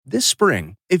This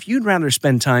spring, if you'd rather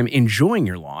spend time enjoying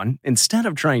your lawn instead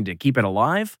of trying to keep it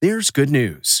alive, there's good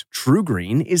news. True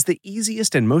Green is the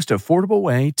easiest and most affordable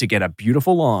way to get a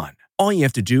beautiful lawn. All you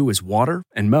have to do is water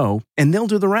and mow, and they'll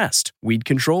do the rest. Weed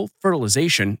control,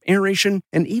 fertilization, aeration,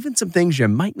 and even some things you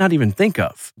might not even think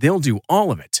of. They'll do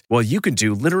all of it, while you can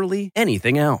do literally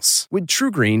anything else. With True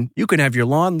Green, you can have your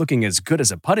lawn looking as good as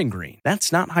a putting green.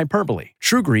 That's not hyperbole.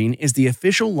 True Green is the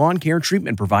official lawn care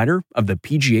treatment provider of the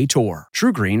PGA Tour.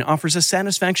 True Green offers a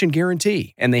satisfaction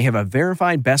guarantee, and they have a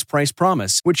verified best price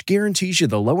promise, which guarantees you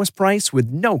the lowest price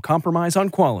with no compromise on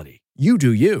quality. You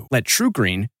do you. Let True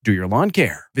Green do your lawn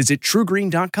care. Visit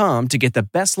truegreen.com to get the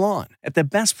best lawn at the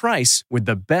best price with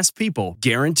the best people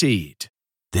guaranteed.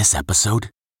 This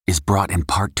episode is brought in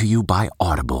part to you by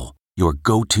Audible, your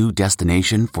go-to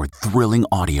destination for thrilling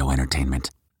audio entertainment.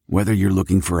 Whether you're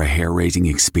looking for a hair-raising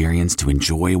experience to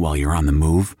enjoy while you're on the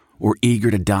move or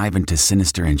eager to dive into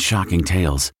sinister and shocking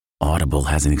tales, Audible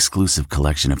has an exclusive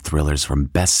collection of thrillers from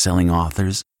best-selling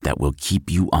authors that will keep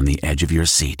you on the edge of your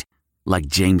seat. Like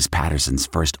James Patterson's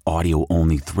first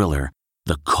audio-only thriller,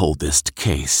 The Coldest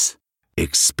Case.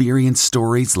 Experience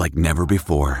stories like never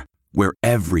before, where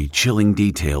every chilling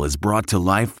detail is brought to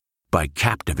life by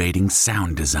captivating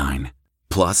sound design.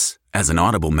 Plus, as an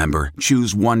Audible member,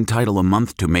 choose one title a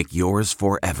month to make yours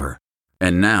forever.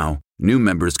 And now, new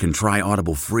members can try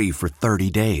Audible free for 30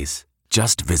 days.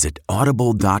 Just visit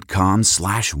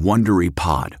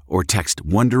audible.com/WonderyPod or text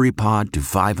WonderyPod to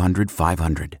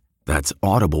 500-500. That's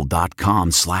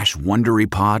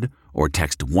audible.com/WonderyPod or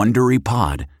text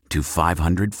WonderyPod to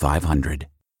 500-500.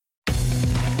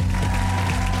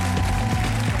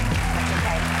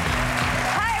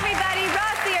 Hi, everybody.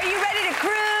 Rossi, are you ready to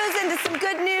cruise into some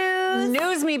good news?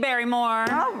 News me,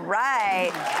 Barrymore. All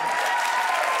right.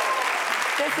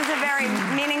 This is a very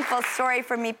meaningful story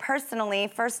for me personally.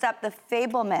 First up, The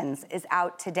Fabelmans is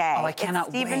out today. Oh, I cannot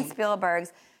It's Steven wait.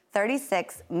 Spielberg's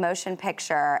 36th motion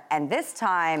picture, and this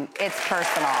time it's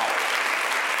personal.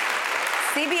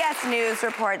 CBS News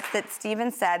reports that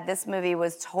Steven said this movie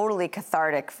was totally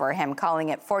cathartic for him, calling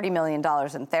it $40 million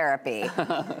in therapy.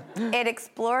 It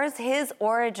explores his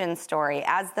origin story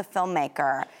as the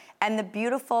filmmaker and the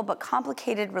beautiful but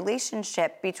complicated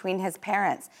relationship between his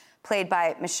parents, played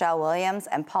by Michelle Williams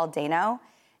and Paul Dano.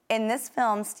 In this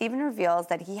film, Steven reveals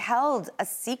that he held a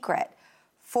secret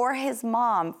for his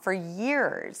mom for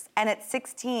years. And at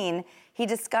 16, he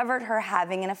discovered her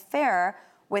having an affair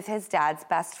with his dad's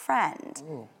best friend.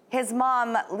 Ooh. His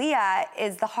mom, Leah,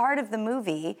 is the heart of the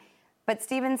movie, but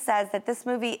Steven says that this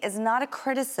movie is not a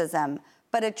criticism,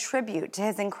 but a tribute to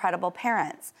his incredible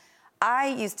parents. I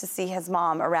used to see his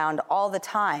mom around all the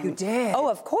time. You did? Oh,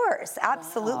 of course,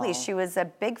 absolutely. Wow. She was a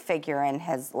big figure in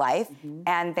his life,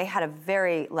 and they had a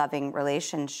very loving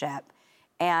relationship.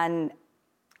 And,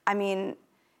 I mean,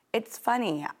 it's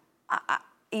funny.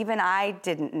 Even I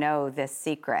didn't know this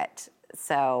secret.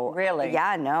 So Really?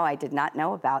 Yeah, no, I did not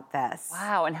know about this.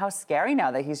 Wow, and how scary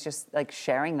now that he's just like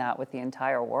sharing that with the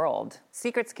entire world.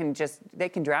 Secrets they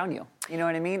can drown you. You know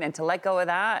what I mean? And to let go of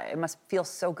that, it must feel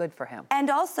so good for him. And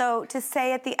also to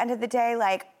say at the end of the day,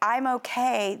 like, I'm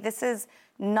okay. This is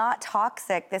not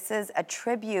toxic. This is a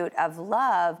tribute of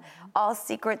love. All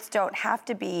secrets don't have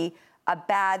to be a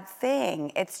bad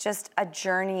thing. It's just a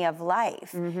journey of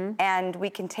life. And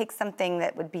we can take something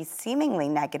that would be seemingly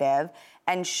negative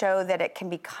and show that it can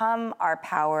become our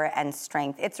power and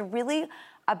strength. It's really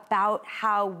about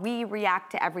how we react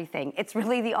to everything. It's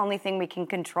really the only thing we can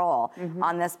control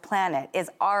on this planet is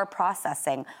our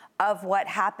processing of what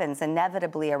happens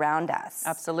inevitably around us.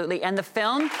 Absolutely. And the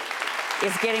film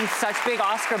is getting such big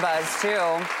Oscar buzz,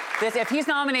 too. If he's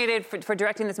nominated for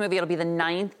directing this movie, it'll be the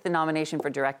 9th nomination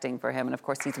for directing for him. And, of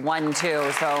course, he's won,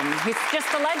 too. So he's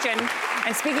just a legend.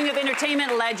 And speaking of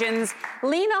entertainment legends,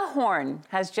 Lena Horne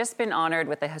has just been honored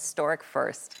with a historic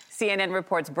first. CNN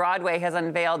reports Broadway has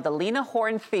unveiled the Lena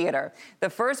Horne Theater, the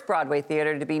first Broadway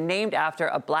theater to be named after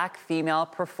a Black female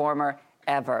performer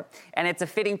ever. And it's a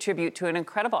fitting tribute to an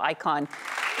incredible icon.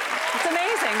 It's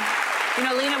amazing. You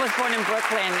know, Lena was born in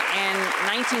Brooklyn in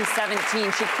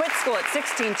 1917. She quit school at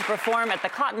 16 to perform at the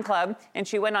Cotton Club, and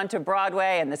she went on to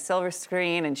Broadway and the silver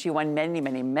screen, and she won many,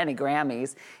 many, many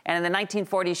Grammys. And in the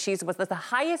 1940s, she was the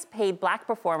highest paid Black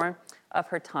performer of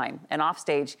her time. And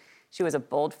offstage, she was a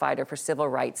bold fighter for civil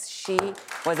rights. She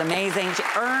was amazing. She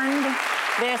earned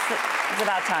this. It's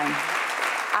about time.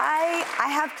 I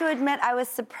have to admit, I was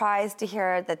surprised to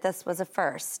hear that this was a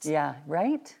first. Yeah,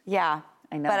 right? Yeah.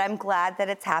 I know. But I'm glad that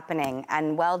it's happening,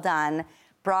 and well done,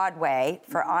 Broadway,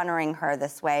 for honoring her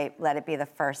this way. Let it be the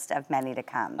first of many to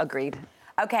come. Agreed.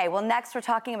 Okay, well, next we're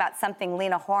talking about something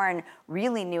Lena Horne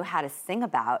really knew how to sing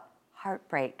about,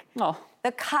 heartbreak. Oh.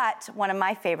 The Cut, one of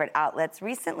my favorite outlets,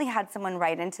 recently had someone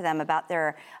write into them about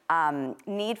their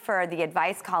need for the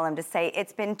advice column to say,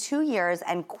 it's been 2 years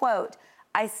and, quote,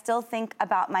 I still think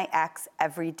about my ex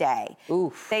every day.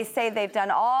 Oof. They say they've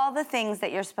done all the things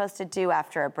that you're supposed to do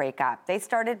after a breakup. They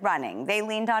started running. They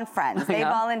leaned on friends. They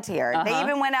volunteered. They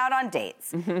even went out on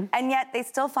dates. And yet they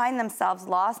still find themselves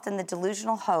lost in the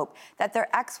delusional hope that their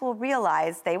ex will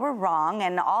realize they were wrong,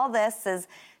 and all this is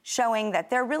showing that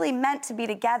they're really meant to be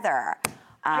together.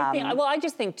 I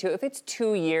just think, too, if it's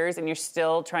 2 years and you're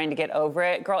still trying to get over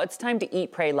it, girl, it's time to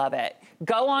eat, pray, love it.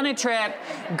 Go on a trip,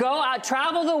 go out,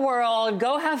 travel the world,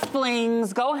 go have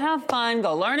flings, go have fun,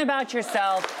 go learn about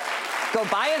yourself, go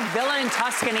buy a villa in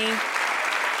Tuscany,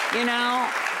 you know.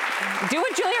 Do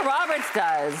what Julia Roberts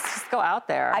does. Just go out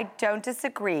there. I don't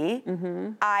disagree.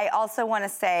 I also want to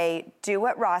say, do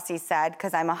what Rossi said,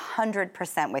 because I'm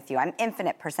 100% with you. I'm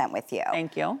infinite percent with you.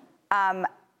 Thank you.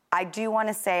 I do want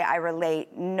to say I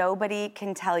relate. Nobody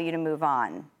can tell you to move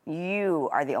on. You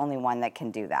are the only one that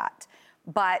can do that.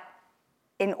 But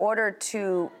in order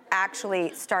to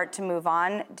actually start to move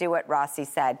on, do what Rossi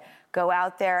said. Go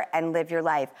out there and live your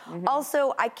life.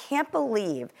 Also, I can't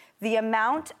believe the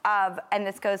amount of, and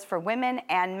this goes for women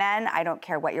and men, I don't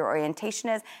care what your orientation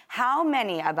is, how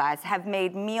many of us have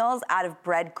made meals out of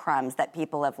breadcrumbs that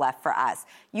people have left for us?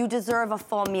 You deserve a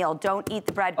full meal. Don't eat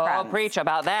the breadcrumbs. Oh, preach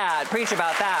about that. Preach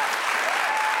about that.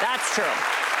 That's true.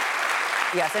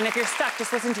 Yes, and if you're stuck,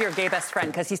 just listen to your gay best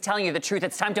friend, because he's telling you the truth.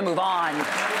 It's time to move on.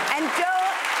 And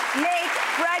don't make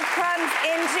breadcrumbs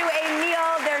into a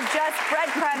meal. They're just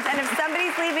breadcrumbs. And if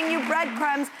somebody's leaving you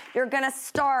breadcrumbs, you're going to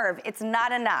starve. It's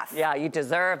not enough. Yeah, you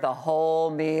deserve the whole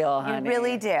meal, honey. You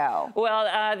really do.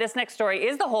 Well, this next story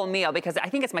is the whole meal, because I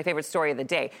think it's my favorite story of the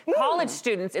day. College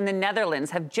students in the Netherlands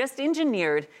have just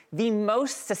engineered the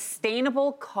most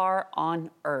sustainable car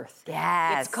on Earth.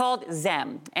 Yes. It's called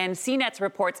Zem. And CNET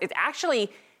reports it's actually...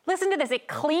 Listen to this. It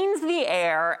cleans the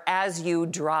air as you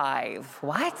drive.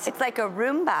 What? It's like a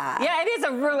Roomba. Yeah, it is a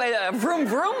Roomba. A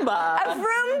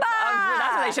Roomba!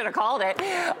 That's what they should have called it.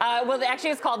 Well,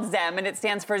 actually, it's called ZEM, and it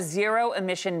stands for Zero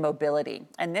Emission Mobility.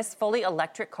 And this fully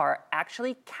electric car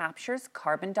actually captures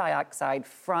carbon dioxide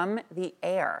from the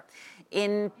air.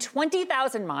 In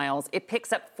 20,000 miles, it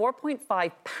picks up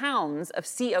 4.5 pounds of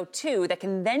CO2 that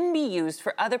can then be used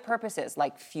for other purposes,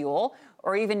 like fuel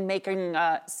or even making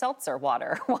seltzer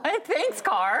water. What? Thanks,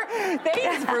 car.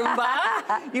 Thanks,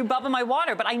 Roomba. You bubble my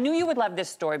water. But I knew you would love this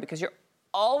story, because you're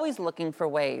always looking for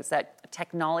ways that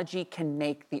technology can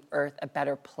make the Earth a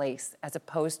better place, as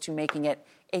opposed to making it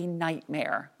a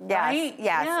nightmare. Yes, right?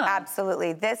 yes, Yeah.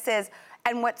 absolutely.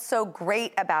 And what's so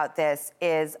great about this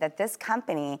is that this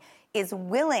company is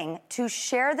willing to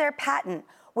share their patent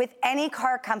with any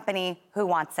car company who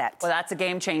wants it. Well, that's a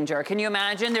game changer. Can you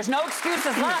imagine? There's no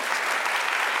excuses left.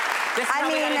 This is how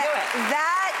we gotta do it.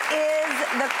 That is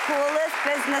the coolest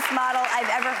business model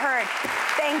I've ever heard.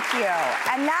 Thank you.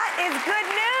 And that is good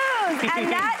news.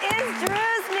 And that is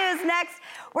Drew's news. Next,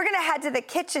 we're gonna head to the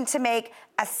kitchen to make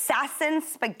assassin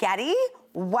spaghetti.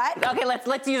 What? Okay,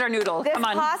 let's use our noodles. This Come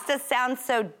on. pasta sounds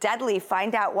so deadly.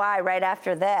 Find out why right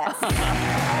after this.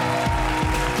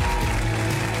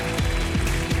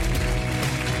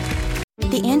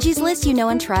 The Angie's List you know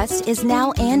and trust is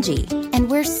now Angie, and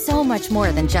we're so much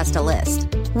more than just a list.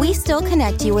 We still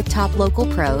connect you with top local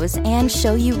pros and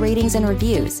show you ratings and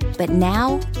reviews, but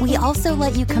now we also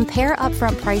let you compare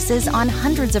upfront prices on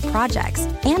hundreds of projects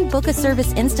and book a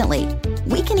service instantly.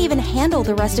 We can even handle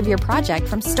the rest of your project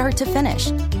from start to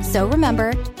finish. So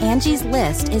remember, Angie's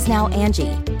List is now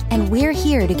Angie, and we're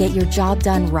here to get your job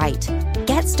done right.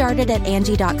 Get started at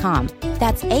Angie.com.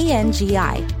 That's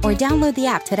ANGI, or download the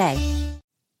app today.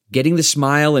 Getting the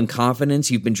smile and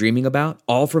confidence you've been dreaming about,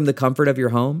 all from the comfort of your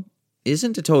home,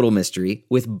 isn't a total mystery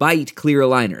with Byte clear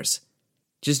aligners.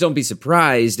 Just don't be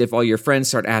surprised if all your friends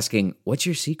start asking, "What's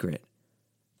your secret?"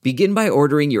 Begin by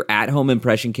ordering your at-home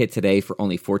impression kit today for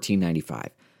only $14.95.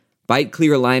 Byte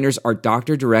clear aligners are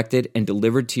doctor-directed and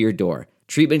delivered to your door.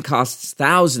 Treatment costs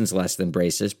thousands less than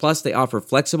braces, plus they offer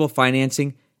flexible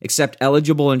financing, accept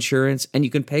eligible insurance, and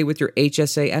you can pay with your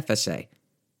HSA FSA.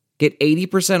 Get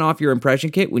 80% off your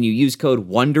impression kit when you use code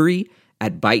WONDERY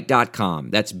at Byte.com.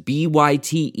 That's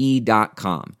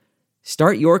BYTE.com.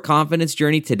 Start your confidence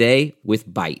journey today with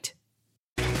Byte.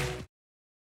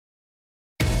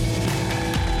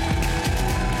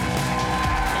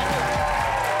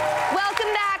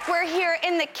 Welcome back. We're here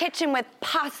in the kitchen with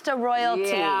pasta royalty.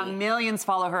 Yeah, millions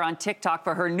follow her on TikTok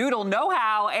for her noodle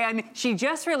know-how, and she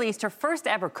just released her first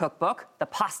ever cookbook, The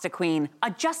Pasta Queen,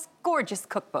 a just gorgeous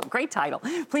cookbook. Great title.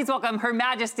 Please welcome Her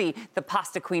Majesty, the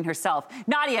Pasta Queen herself,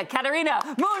 Nadia Caterina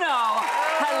Muno.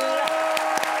 Hello.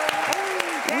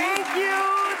 Thank you.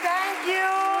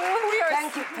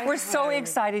 We're so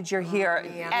excited you're here.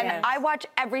 And I watch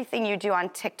everything you do on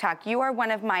TikTok. You are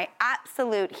one of my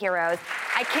absolute heroes.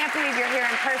 I can't believe you're here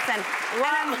in person. Wow.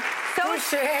 And I'm so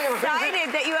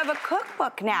excited that you have a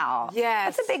cookbook now.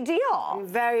 Yes. That's a big deal. I'm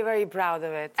very, very proud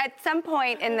of it. At some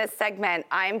point in this segment,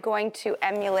 I'm going to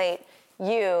emulate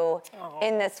you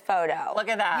in this photo. Look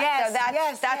at that. Yes,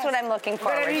 So that's what I'm looking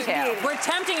forward to. We're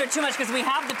tempting her too much because we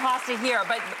have the pasta here,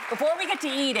 but before we get to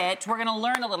eat it, we're going to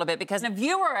learn a little bit because a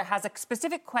viewer has a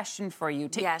specific question for you.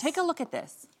 Take a look at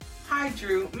this. Hi,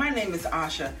 Drew. My name is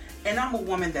Asha, and I'm a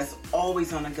woman that's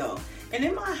always on the go. And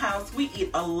in my house, we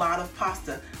eat a lot of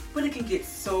pasta, but it can get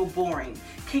so boring.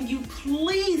 Can you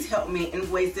please help me in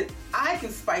ways that I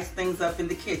can spice things up in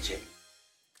the kitchen?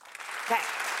 Okay.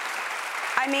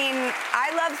 I mean,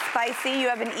 I love spicy. You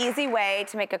have an easy way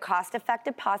to make a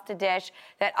cost-effective pasta dish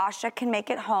that Asha can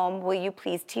make at home. Will you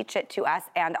please teach it to us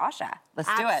and Asha? Let's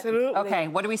do it. Absolutely. Okay,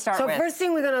 what do we start with? So first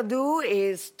thing we're gonna do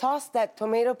is toss that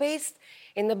tomato paste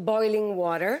in the boiling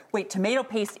water. Wait, tomato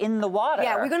paste in the water?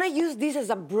 Yeah, we're gonna use this as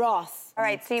a broth. All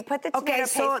right, so you put the tomato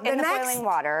paste in the boiling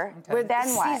water. We're then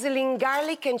what? sizzling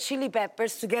garlic and chili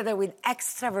peppers together with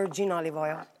extra virgin olive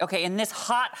oil. Okay, in this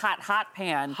hot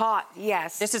pan. Hot,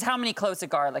 yes. This is how many cloves of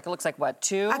garlic? It looks like what,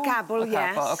 2? A couple,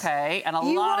 yes. Okay, and a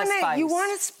lot of spice. You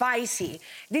want it spicy.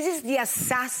 This is the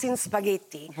assassin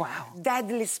spaghetti. Wow.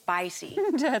 Deadly spicy.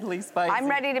 Deadly spicy. I'm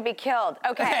ready to be killed.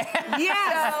 Okay.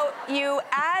 Yes. So you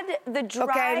add the dry...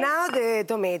 Okay, now the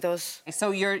tomatoes.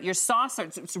 So your sauce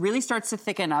really starts to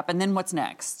thicken up, and then what's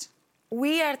next?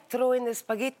 We are throwing the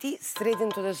spaghetti straight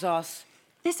into the sauce.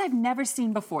 This I've never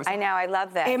seen before. I know, I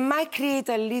love this. It might create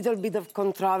a little bit of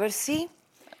controversy,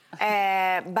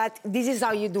 but this is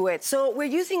how you do it. So we're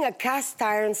using a cast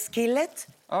iron skillet.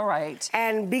 All right.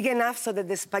 And big enough so that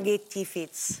the spaghetti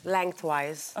fits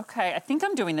lengthwise. Okay, I think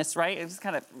I'm doing this right. I just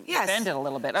kind of bend it a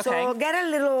little bit. Okay. So get a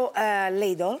little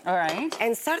ladle. All right.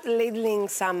 And start ladling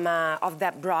some of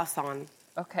that broth on.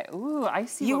 Okay. Ooh, I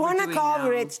see. You want to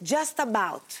cover it just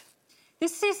about.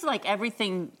 This is like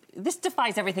everything. This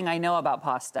defies everything I know about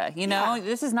pasta. You know,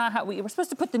 this is not how we're supposed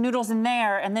to put the noodles in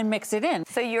there and then mix it in.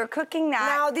 So you're cooking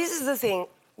that. Now, this is the thing.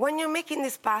 When you're making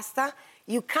this pasta,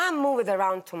 you can't move it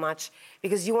around too much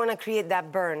because you want to create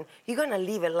that burn. You're going to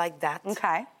leave it like that.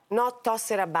 Okay. Not toss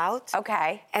it about.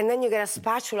 Okay. And then you get a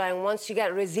spatula, and once you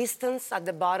get resistance at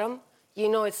the bottom, you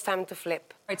know it's time to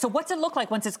flip. All right, so what's it look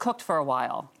like once it's cooked for a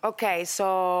while? Okay,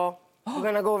 so we're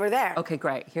going to go over there. Okay,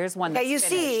 great. Here's one that's finished.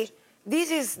 See,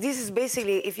 this is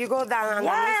basically, if you go down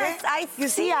underneath it, you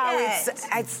see how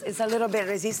it's a little bit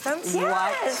resistance?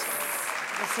 Yes.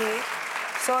 You see?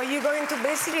 So you're going to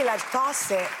basically like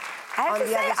toss it. I have to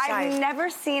say, I've never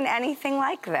seen anything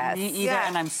like this. Me either,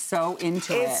 and I'm so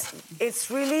into it. It's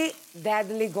really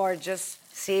deadly gorgeous.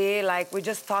 See, like we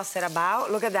just toss it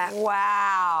about. Look at that.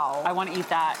 Wow. I want to eat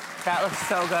that. That looks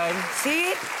so good.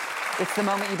 See? It's the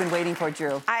moment you've been waiting for,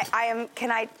 Drew.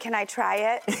 Can I try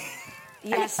it?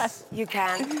 Yes, you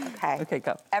can. Okay. Okay,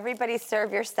 go. Everybody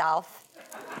serve yourself.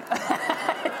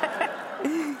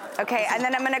 Okay, and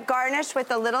then I'm gonna garnish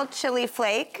with a little chili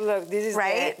flake. Look, this is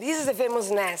this is the famous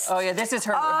nest. Oh yeah, this is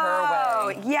her way.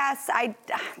 Oh yes,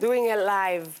 doing it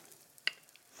live.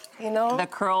 You know? The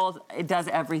curl, it does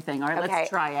everything. All right, let's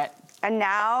try it. And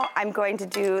now I'm going to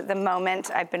do the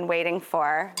moment I've been waiting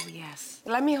for. Oh, yes.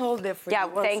 Let me hold it for you. Yeah,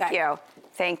 thank you.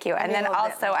 Thank you. And then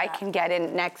also I can get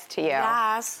in next to you.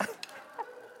 Yes.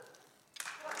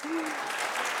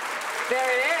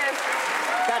 There it is.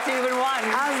 That's even one.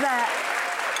 How's that?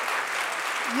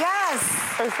 Yes.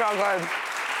 It's so good.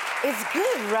 It's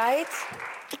good, right?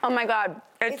 Oh my God,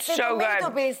 it's so good. It's the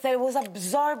tomato paste that was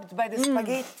absorbed by the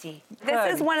spaghetti.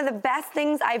 This is one of the best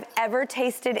things I've ever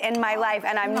tasted in my life,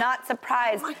 and I'm not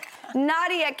surprised.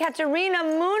 Nadia Caterina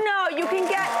Muno, you can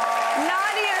get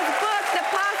Nadia's book, The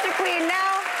Pasta Queen,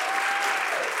 now.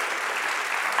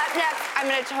 Up next, I'm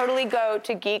gonna totally go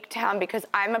to Geek Town because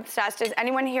I'm obsessed. Is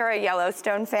anyone here a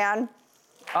Yellowstone fan?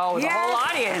 Oh, the whole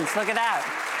audience, look at that.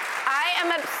 I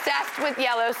am obsessed with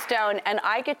Yellowstone, and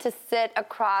I get to sit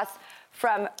across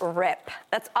from Rip.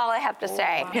 That's all I have to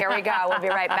say. Here we go. We'll be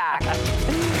right back.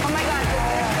 Oh my God, this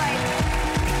is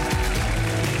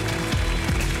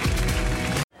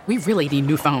like... We really need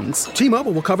new phones.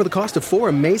 T-Mobile will cover the cost of 4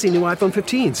 amazing new iPhone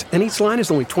 15s, and each line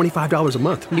is only $25 a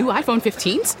month. New iPhone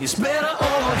 15s? It's better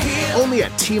over here. Only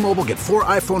at T-Mobile, get 4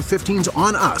 iPhone 15s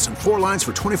on us and 4 lines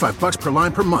for $25 per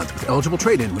line per month with eligible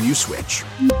trade-in when you switch.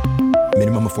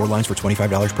 Minimum of 4 lines for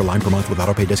 $25 per line per month with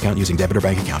autopay discount using debit or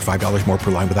bank account. $5 more per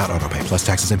line without autopay, plus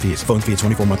taxes and fees. Phone fee at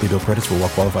 24 monthly bill credits for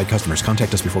well-qualified customers.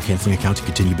 Contact us before canceling account to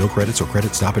continue bill credits or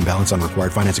credit stop and balance on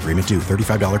required finance agreement due.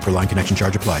 $35 per line connection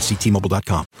charge applies. See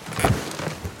T-Mobile.com.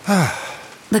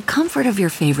 The comfort of your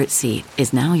favorite seat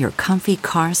is now your comfy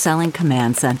car selling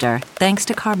command center, thanks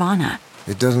to Carvana.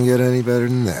 It doesn't get any better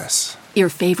than this. Your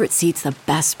favorite seat's the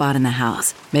best spot in the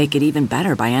house. Make it even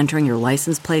better by entering your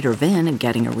license plate or VIN and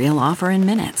getting a real offer in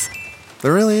minutes.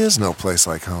 There really is no place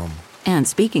like home. And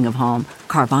speaking of home,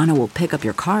 Carvana will pick up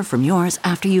your car from yours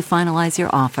after you finalize your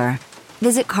offer.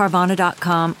 Visit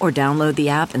Carvana.com or download the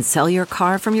app and sell your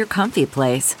car from your comfy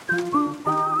place.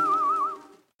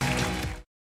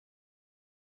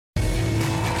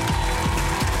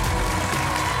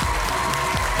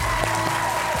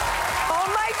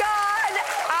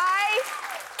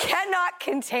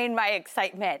 Contain my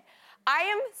excitement. I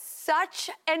am such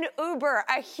an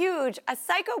a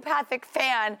psychopathic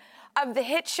fan of the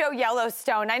hit show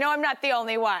Yellowstone. I know I'm not the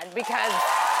only one because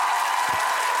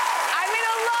I'm in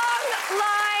a long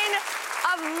line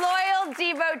of loyal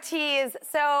devotees.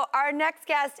 So our next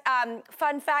guest,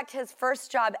 fun fact, his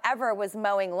first job ever was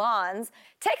mowing lawns.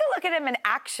 Take a look at him in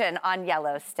action on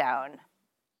Yellowstone.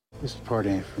 This party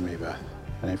ain't for me, Beth.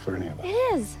 It ain't for anybody.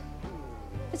 It is.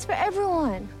 It's for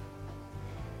everyone.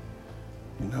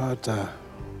 You know what,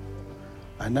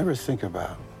 I never think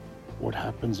about what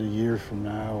happens a year from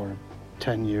now or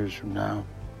 10 years from now.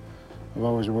 I've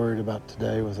always worried about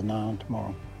today with an eye on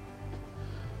tomorrow.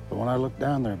 But when I look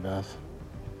down there, Beth,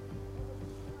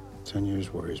 10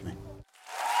 years worries me.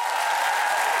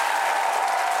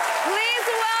 Please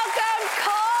welcome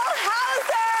Cole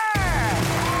Hauser!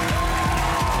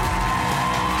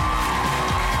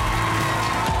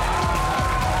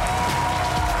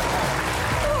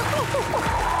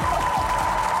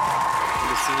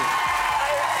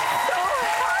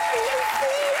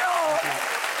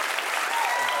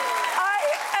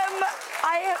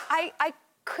 I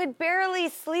could barely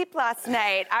sleep last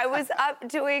night. I was up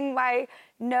doing my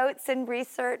notes and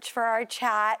research for our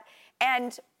chat,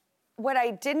 and what I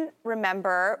didn't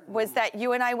remember was that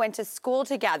you and I went to school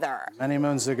together. Many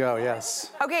moons ago,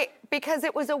 yes. Okay, because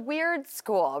it was a weird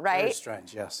school, right? Very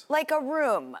strange, yes. Like a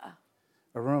room.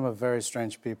 A room of very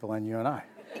strange people and you and I.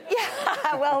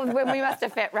 Yeah, well, when we must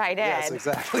have fit right in. Yes,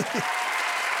 exactly.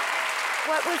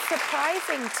 What was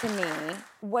surprising to me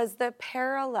was the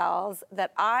parallels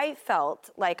that I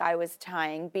felt like I was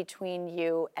tying between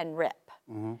you and Rip.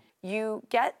 Mm-hmm. You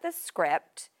get the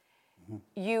script,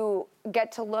 you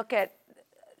get to look at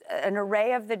an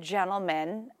array of the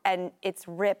gentlemen, and it's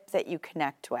Rip that you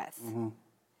connect with. Mm-hmm.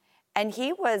 And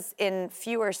he was in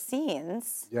fewer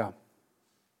scenes. Yeah.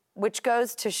 Which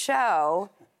goes to show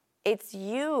it's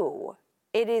you.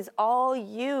 It is all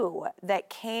you that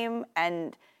came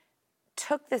and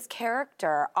took this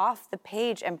character off the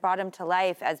page and brought him to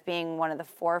life as being one of the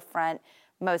forefront,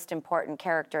 most important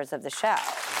characters of the show.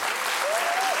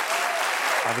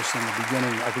 Obviously, in the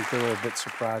beginning, I think they were a bit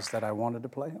surprised that I wanted to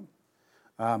play him.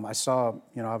 I saw,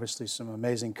 obviously some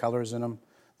amazing colors in him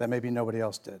that maybe nobody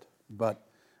else did. But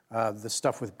the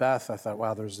stuff with Beth, I thought,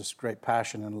 wow, there's this great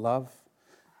passion and love.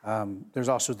 There's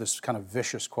also this kind of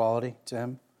vicious quality to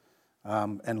him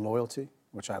and loyalty,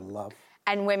 which I love.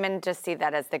 And women just see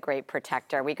that as the great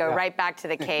protector. We go right back to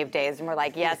the cave days, and we're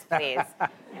like, yes, please.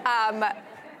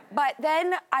 But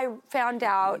then I found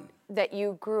out that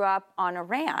you grew up on a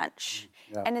ranch.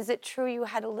 Yeah. And is it true you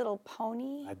had a little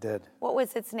pony? I did. What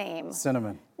was its name?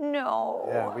 Cinnamon. No.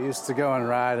 Yeah, we used to go and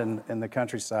ride in the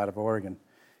countryside of Oregon.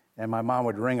 And my mom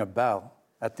would ring a bell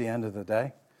at the end of the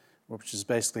day, which is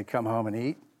basically come home and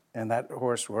eat. And that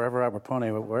horse, wherever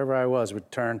I was,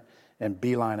 would turn and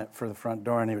beeline it for the front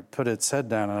door, and he would put its head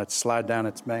down, and I'd slide down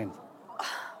its mane.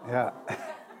 Yeah.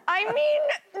 I mean,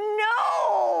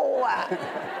 no!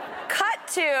 Cut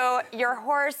to your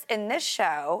horse in this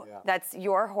show. Yeah. That's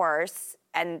your horse,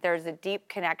 and there's a deep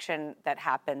connection that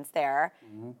happens there.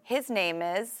 Mm-hmm. His name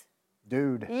is?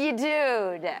 Dude. You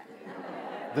dude.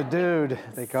 The dude,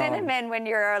 they call him. Cinnamon when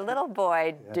you're a little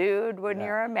boy, dude when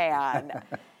you're a man.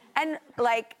 And,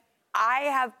 I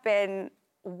have been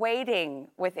waiting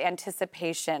with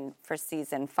anticipation for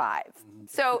season 5. Mm-hmm.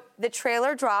 So the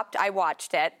trailer dropped. I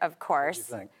watched it, of course. What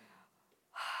do you think?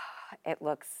 It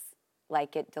looks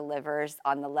like it delivers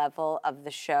on the level of the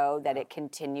show that it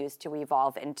continues to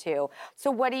evolve into.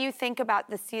 So what do you think about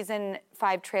the season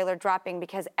 5 trailer dropping?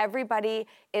 Because everybody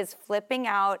is flipping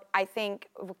out. I think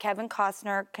Kevin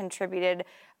Costner contributed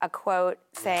a quote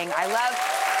saying, "I love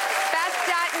Beth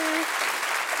Dutton."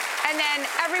 And then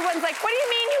everyone's like, "What do you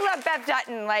mean you love Beth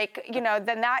Dutton?" Like,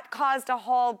 then that caused a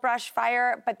whole brush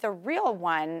fire. But the real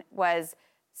one was,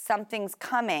 something's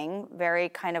coming, very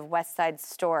kind of West Side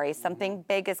Story. Something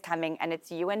big is coming, and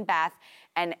it's you and Beth,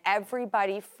 and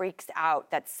everybody freaks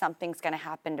out that something's going to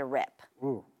happen to Rip.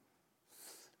 Ooh.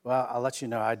 Well, I'll let you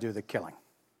know I do the killing.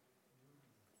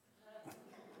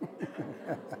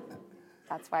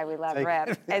 That's why we love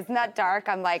Rip. Isn't that dark?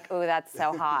 I'm like, ooh, that's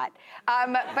so hot.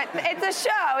 But it's a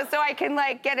show, so I can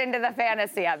get into the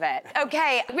fantasy of it.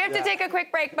 Okay, we have to take a quick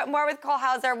break, but more with Cole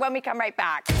Hauser when we come right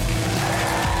back.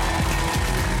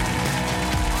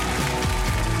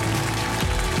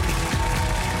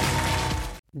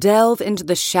 Delve into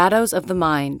the shadows of the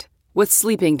mind with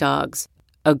Sleeping Dogs,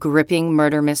 a gripping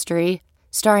murder mystery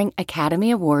starring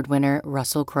Academy Award winner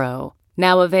Russell Crowe.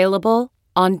 Now available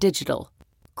on digital.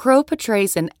 Crowe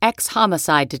portrays an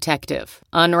ex-homicide detective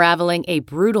unraveling a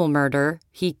brutal murder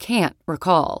he can't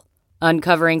recall.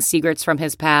 Uncovering secrets from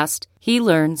his past, he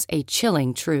learns a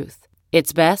chilling truth.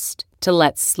 It's best to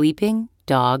let sleeping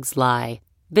dogs lie.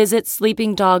 Visit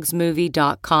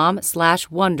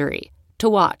sleepingdogsmovie.com/Wondery to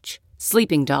watch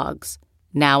Sleeping Dogs,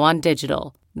 now on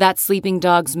digital. That's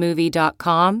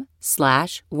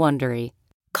sleepingdogsmovie.com/Wondery.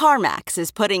 CarMax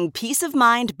is putting peace of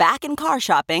mind back in car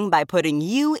shopping by putting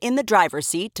you in the driver's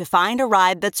seat to find a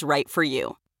ride that's right for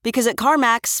you. Because at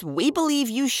CarMax, we believe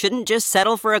you shouldn't just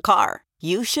settle for a car.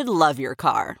 You should love your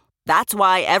car. That's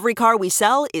why every car we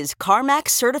sell is CarMax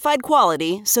certified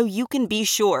quality, so you can be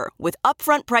sure with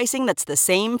upfront pricing that's the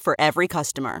same for every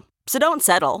customer. So don't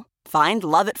settle. Find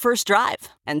love at first drive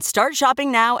and start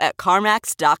shopping now at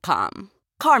CarMax.com.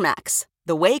 CarMax,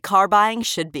 the way car buying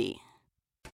should be.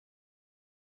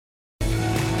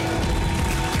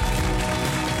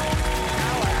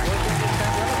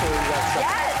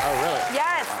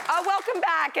 Welcome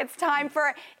back. It's time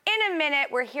for In a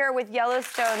Minute. We're here with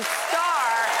Yellowstone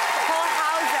star Cole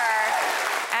Hauser.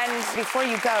 And before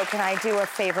you go, can I do a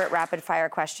favorite rapid fire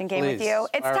question game with you?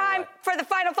 It's time for the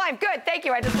final 5. Good, thank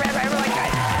you. I just read really good.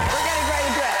 We're getting ready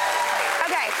to do it.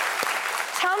 Okay,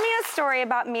 tell me a story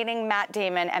about meeting Matt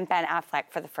Damon and Ben Affleck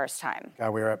for the first time.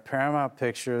 God, we were at Paramount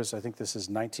Pictures. I think this is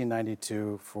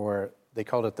 1992 they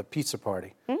called it the pizza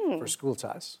party for School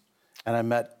Ties. And I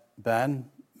met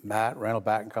Ben, Matt, Randall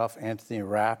Battenkoff, Anthony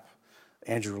Rapp,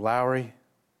 Andrew Lowry,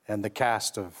 and the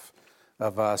cast of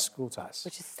School Ties.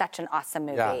 Which is such an awesome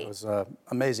movie. Yeah, it was an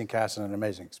amazing cast and an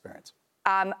amazing experience.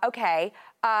 Okay,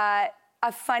 a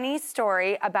funny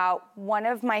story about one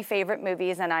of my favorite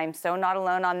movies, and I'm so not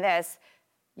alone on this.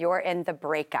 You're in The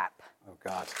Breakup. Oh,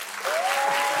 God.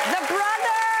 The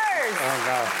brothers! Oh,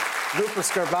 no. Luper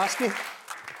Skarboski?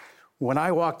 When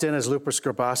I walked in as Luper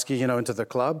Skarboski, into the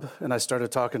club, and I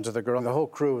started talking to the girl, the whole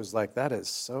crew was like, "That is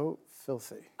so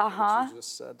filthy." What you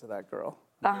just said to that girl.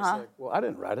 I was like, "Well, I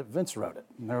didn't write it. Vince wrote it."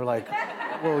 And they were like,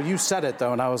 "Well, you said it,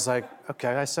 though." And I was like,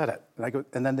 "Okay, I said it."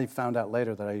 And then they found out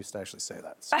later that I used to actually say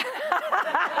that. So.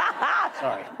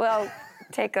 Sorry. Well,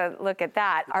 take a look at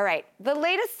that. All right. The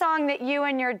latest song that you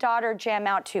and your daughter jam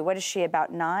out to, what is she,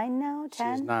 about 9 now,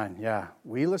 10? She's 9, yeah.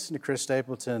 We listen to Chris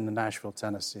Stapleton in Nashville,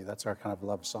 Tennessee. That's our kind of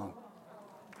love song.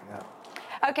 Yeah.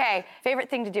 Okay, favorite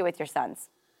thing to do with your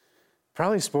sons?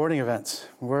 Probably sporting events.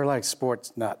 We're like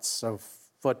sports nuts. So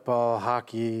football,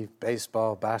 hockey,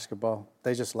 baseball, basketball.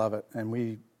 They just love it. And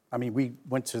we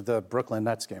went to the Brooklyn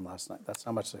Nets game last night. That's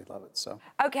how much they love it. So.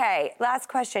 Okay, last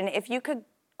question. If you could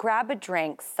grab a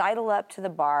drink, sidle up to the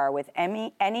bar with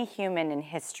any human in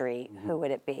history, who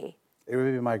would it be? It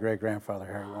would be my great-grandfather,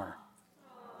 Harry Warner.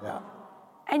 Yeah.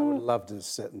 And I would love to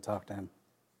sit and talk to him.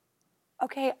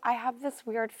 Okay, I have this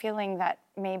weird feeling that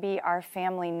maybe our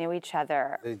family knew each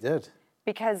other. They did.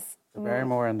 Because the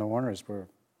Barrymore and the Warners were.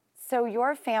 So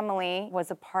your family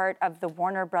was a part of the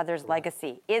Warner Brothers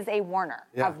legacy, is a Warner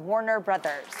of Warner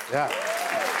Brothers. Yeah,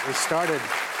 we started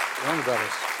Warner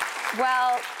Brothers.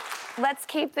 Well, let's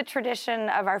keep the tradition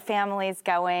of our families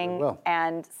going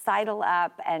and sidle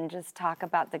up and just talk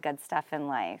about the good stuff in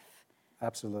life.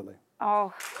 Absolutely.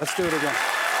 Oh. Let's do it again.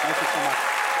 Thank you so much.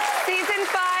 Season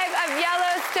 5 of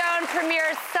Yellowstone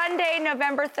premieres Sunday,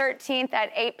 November 13th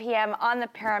at 8 p.m. on the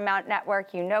Paramount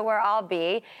Network. You know where I'll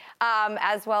be,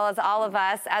 as well as all of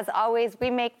us. As always, we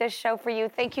make this show for you.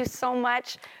 Thank you so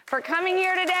much for coming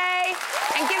here today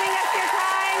and giving us your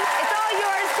time. It's all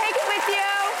yours. Take it with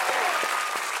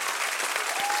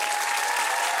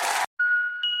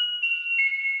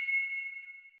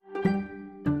you.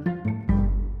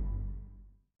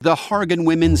 The Hargan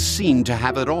women seemed to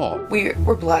have it all. We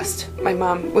were blessed. My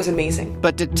mom was amazing.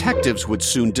 But detectives would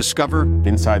soon discover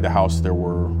inside the house there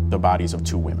were the bodies of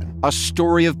 2 women. A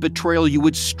story of betrayal you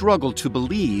would struggle to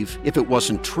believe if it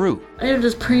wasn't true. I am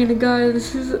just praying to God,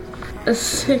 this is a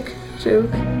sick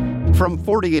joke. From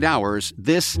 48 Hours,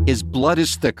 this is Blood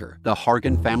is Thicker, The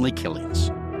Hargan Family Killings.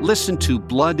 Listen to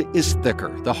Blood is Thicker,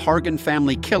 The Hargan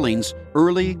Family Killings,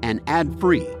 early and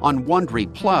ad-free on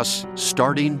Wondery Plus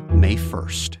starting May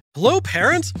 1st. Hello,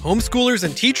 parents, homeschoolers,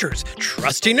 and teachers.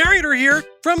 Trusty narrator here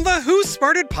from the Who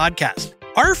Smarted podcast.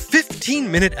 Our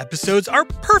 15-minute episodes are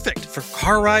perfect for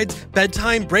car rides,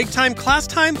 bedtime, break time, class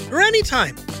time, or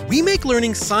anytime. We make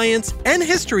learning science and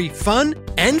history fun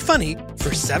and funny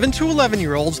for 7 to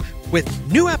 11-year-olds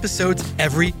with new episodes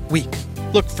every week.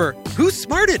 Look for Who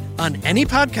Smarted on any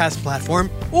podcast platform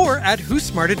or at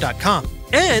whosmarted.com.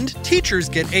 And teachers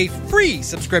get a free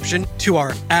subscription to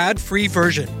our ad-free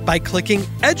version by clicking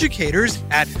educators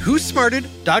at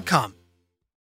whosmarted.com.